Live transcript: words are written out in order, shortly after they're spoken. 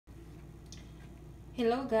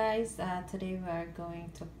Hello guys, today we are going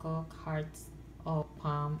to cook hearts of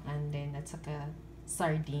palm and then at saka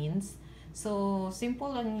sardines. So simple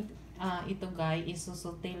lang ito guys,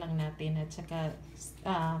 isusote lang natin at saka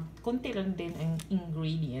konti lang din ang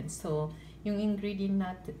ingredients. So yung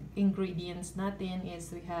ingredients natin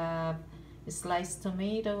is we have sliced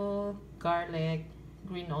tomato, garlic,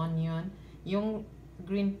 green onion. Yung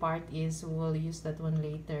green part is we'll use that one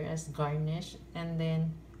later as garnish, and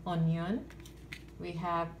then onion. We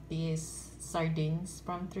have these sardines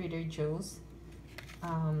from Trader Joe's,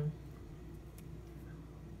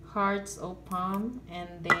 hearts of palm,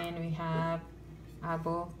 and then we have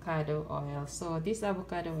avocado oil. So this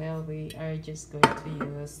avocado oil, we are just going to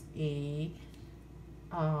use a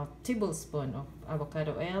tablespoon of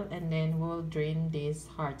avocado oil, and then we'll drain these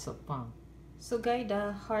hearts of palm. So guys,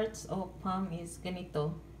 the hearts of palm is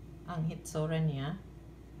ganito ang hitsura niya,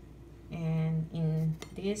 and in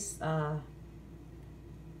this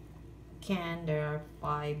can there are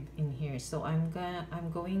 5 in here, so I'm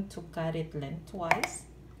going to cut it lengthwise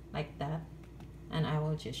like that, and I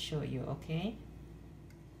will just show you. Okay,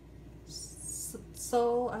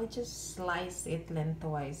 so I just slice it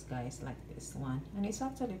lengthwise guys, like this one, and it's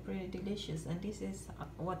actually pretty delicious, and this is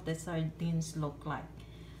what the sardines look like.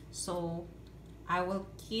 So I will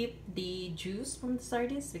keep the juice from the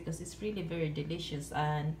sardines because it's really very delicious,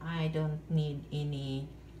 and I don't need any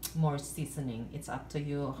more seasoning. It's up to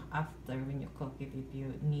you after when you cook it if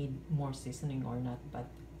you need more seasoning or not, but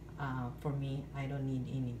for me I don't need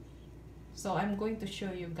any. So I'm going to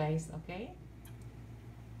show you guys. Okay,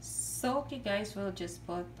 so okay guys, we'll just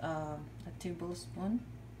put a tablespoon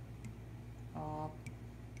of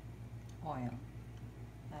oil.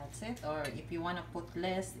 That's it, or if you want to put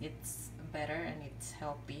less, it's better and it's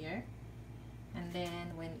healthier. And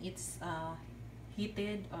then when it's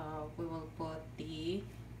heated, we will put the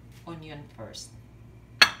onion first.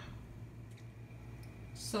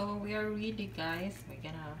 So we are ready guys,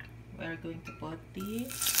 we are going to put the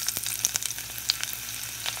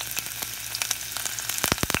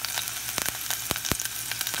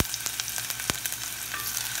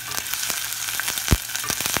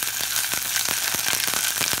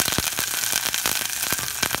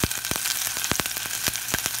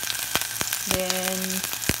then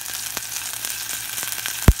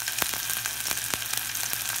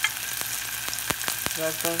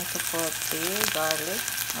we're going to put the garlic.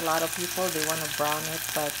 A lot of people, they want to brown it,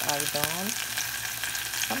 but I don't.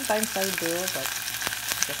 Sometimes I do, but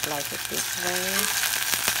just like it this way.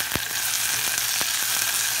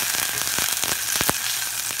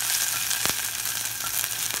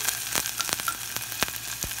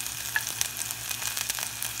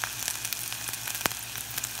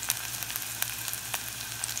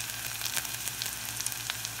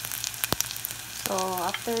 So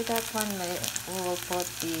after that one, we will put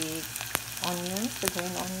the onions, the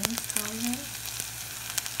green onions down here.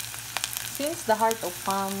 Since the heart of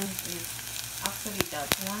palm is actually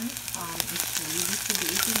that one, it's ready to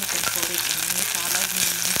be eaten. You can put it in any salad.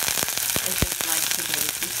 I just like to do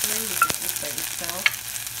it this way because it's by itself.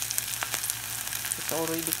 It's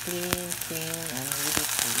already clean and ready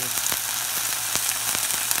to eat.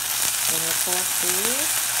 Then you put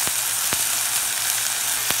the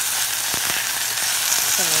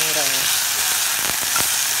tomato.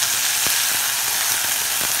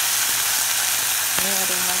 I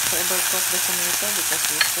don't like to overcook the tomato because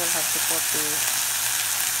we still have to put the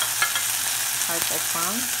heart of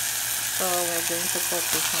palm. So we're going to put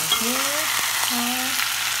this one here.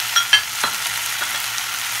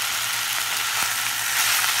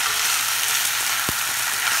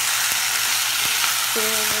 Stir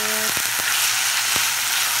it.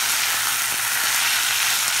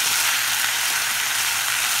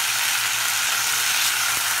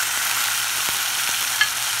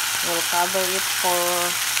 We'll cover it for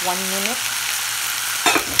 1 minute.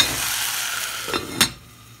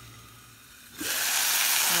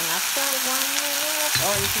 And after 1 minute,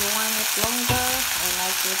 or if you want it longer, I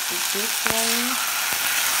like it this way.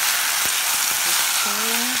 This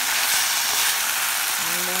way.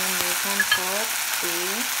 And then you can put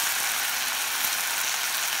the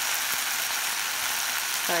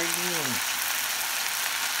sardines.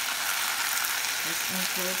 Let's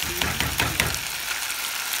include the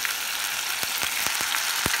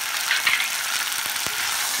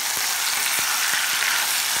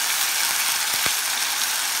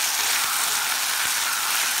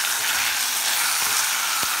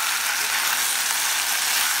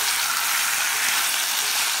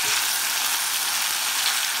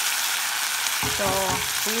so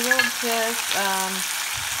we will just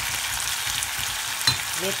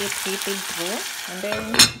let it heated through, and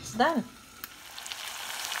then it's done.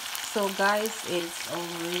 So guys, it's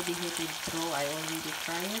already heated through. I already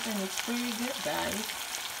tried it and it's pretty good, guys.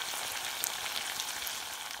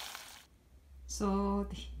 So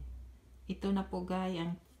ito na po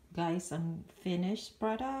guys ang finished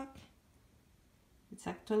product. It's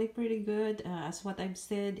actually pretty good. As what I've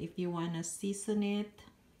said, if you want to season it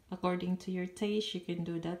according to your taste, you can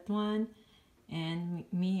do that one. And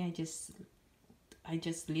me, I just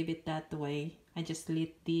leave it that way. I just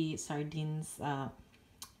let the sardines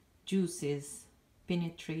juices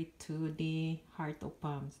penetrate to the heart of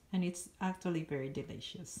palms, and it's actually very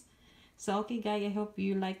delicious. So okay guys, I hope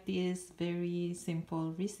you like this very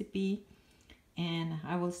simple recipe, and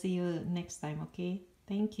I will see you next time. Okay,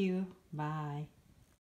 thank you, bye.